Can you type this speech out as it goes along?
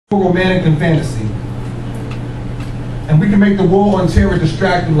romantic than fantasy. And we can make the war on terror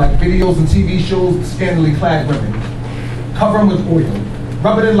distracting like videos and TV shows with scantily clad women. Cover them with oil.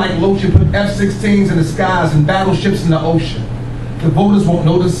 Rub it in like lotion, put F-16s in the skies and battleships in the ocean. The voters won't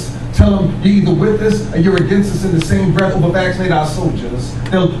notice. Tell them you're either with us or you're against us in the same breath. Over-vaccinate our soldiers.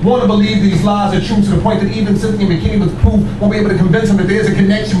 They'll want to believe these lies are true to the point that even Cynthia McKinney with proof won't be able to convince them that there's a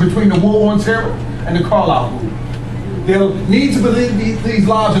connection between the war on terror and the Carlisle group. They'll need to believe these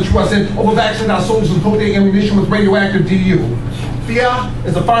lies are true. I said, over-vaccinate our soldiers and coat their ammunition with radioactive DU. Fear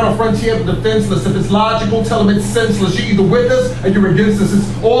is the final frontier of the defenseless. If it's logical, tell them it's senseless. You're either with us or you're against us.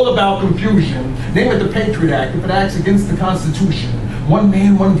 It's all about confusion. Name it the Patriot Act if it acts against the Constitution. One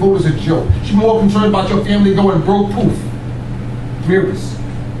man, one vote is a joke. She's more concerned about your family going broke. Poof. Mirrors.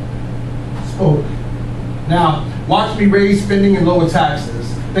 Spoke. Now, watch me raise spending and lower taxes.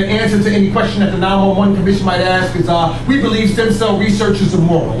 The answer to any question that the 911 Commission might ask is, we believe stem cell research is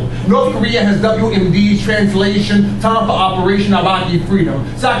immoral. North Korea has WMD's translation, time for Operation Iraqi Freedom.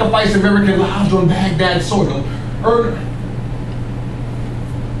 Sacrifice American lives on Baghdad soil.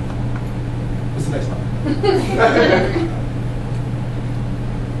 What's the next one?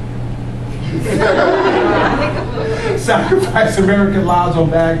 Sacrifice American lives on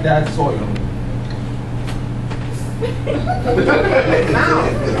Baghdad soil.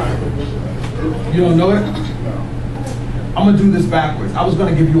 You don't know it? I'm gonna do this backwards. I was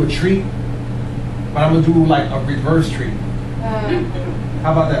gonna give you a treat, but I'm gonna do like a reverse treat.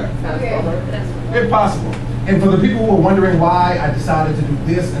 How about that? Okay. If possible. And for the people who are wondering why I decided to do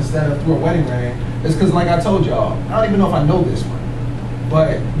this instead of through a wedding ring, it's because, like I told y'all, I don't even know if I know this one.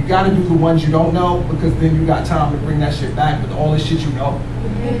 But you gotta do the ones you don't know, because then you got time to bring that shit back with all this shit you know.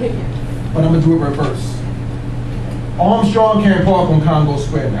 But I'm gonna do it reverse. Armstrong can't park on Congo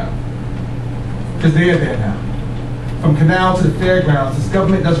Square now, because they're there now. From Canal to the fairgrounds, this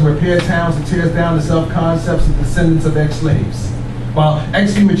government doesn't repair towns, it tears down the self-concepts of descendants of ex-slaves. While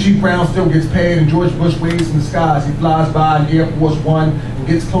ex-Chief Brown still gets paid and George Bush waves in the skies, he flies by in Air Force One and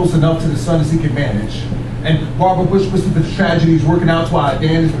gets close enough to the sun as he can manage. And Barbara Bush whispered the tragedies working out to our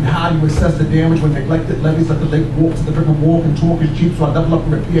advantage, but how do you assess the damage when neglected levees let the lake walk to the river walk and talk is cheap, so I double up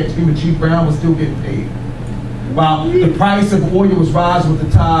and repeat Chief Brown was still getting paid. While the price of oil was rising with the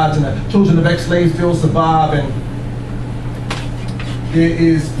tides and the children of ex-slaves still survive, and there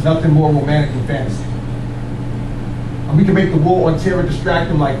is nothing more romantic than fantasy. And we can make the war on terror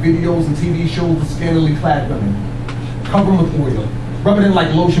distracting like videos and TV shows with scantily clad women. Cover them with oil. Rub it in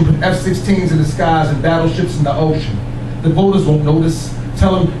like lotion, put F-16s in the skies and battleships in the ocean. The voters won't notice.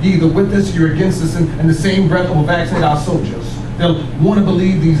 Tell them you're either with us or you're against us, and in the same breath will vaccinate our soldiers. They'll want to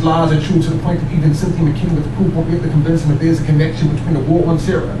believe these lies are true to the point that even Cynthia McKinney with proof won't be able to convince them that there's a connection between the war on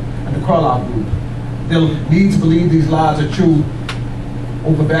terror and the Carlisle group. They'll need to believe these lies are true.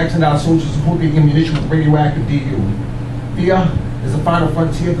 Over-vaccinate our soldiers and coat their ammunition with radioactive DU. Fear is the final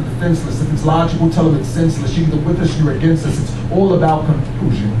frontier of the defenseless. If it's logical, tell them it's senseless. You're either with us or you're against us. It's all about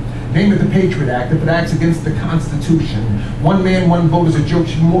confusion. Name it the Patriot Act if it acts against the Constitution. One man, one vote is a joke.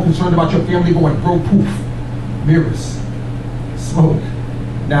 You're more concerned about your family going broke. Poof. Mirrors. Smoke.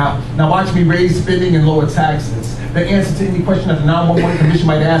 Now watch me raise spending and lower taxes. The answer to any question that the 911 Commission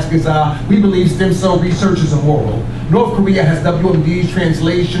might ask is, we believe stem cell research is immoral. North Korea has WMD's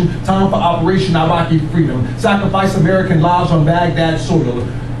translation, time for Operation Iraqi Freedom. Sacrifice American lives on Baghdad soil.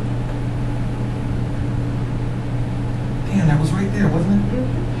 Damn, that was right there, wasn't it?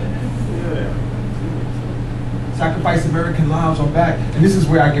 Yeah. Sacrifice American lives on Baghdad. And this is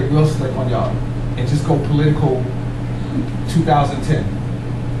where I get real slick on y'all and just go political 2010.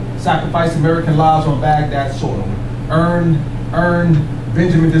 Sacrifice American lives on Baghdad soil. Earned,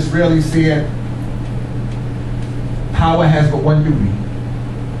 Benjamin Disraeli said, power has but one duty,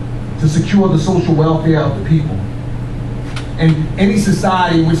 to secure the social welfare of the people. In any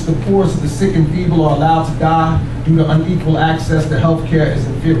society in which the poorest of the sick and feeble are allowed to die due to unequal access to health care is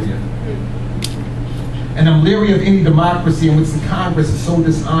inferior. And I'm leery of any democracy in which the Congress is so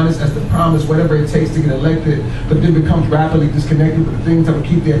dishonest as to promise whatever it takes to get elected, but then becomes rapidly disconnected with the things that will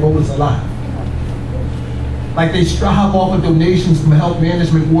keep their voters alive. Like they strive off of donations from health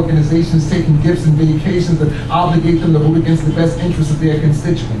management organizations, taking gifts and vacations that obligate them to vote against the best interests of their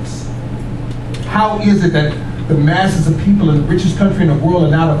constituents. How is it that the masses of people in the richest country in the world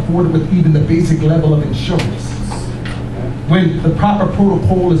are not afforded with even the basic level of insurance? When the proper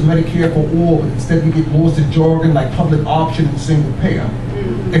protocol is Medicare for all, but instead we get lost in jargon like public option and single payer.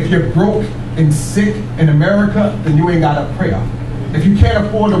 If you're broke and sick in America, then you ain't got a prayer. If you can't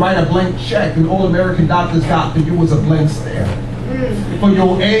afford to write a blank check, then all American doctors got for you is a blank stare. For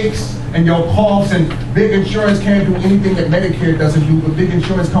your aches and your coughs, and big insurance can't do anything that Medicare doesn't do, but big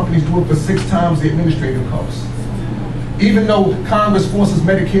insurance companies do it for 6 times the administrative costs. Even though Congress forces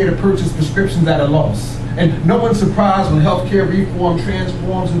Medicare to purchase prescriptions at a loss. And no one's surprised when healthcare reform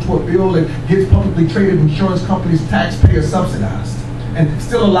transforms into a bill that gives publicly traded insurance companies taxpayer subsidized and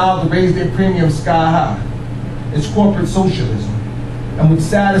still allowed to raise their premiums sky high. It's corporate socialism. And what's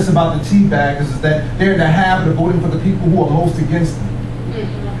saddest about the tea baggers is that they're in the habit of voting for the people who are most against them.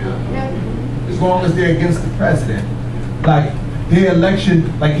 As long as they're against the president. Like their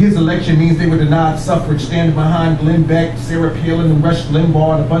election, like his election means they were denied suffrage, standing behind Glenn Beck, Sarah Palin, and Rush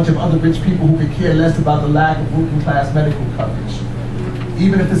Limbaugh, and a bunch of other rich people who could care less about the lack of working class medical coverage.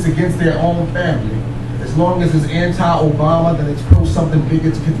 Even if it's against their own family, as long as it's anti-Obama, then it's pro-something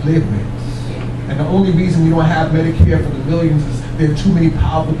bigots could live with. And the only reason we don't have Medicare for the millions is there are too many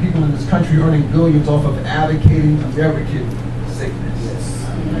powerful people in this country earning billions off of advocating American sickness.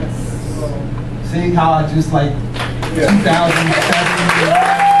 Seeing how I just like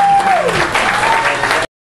 2007.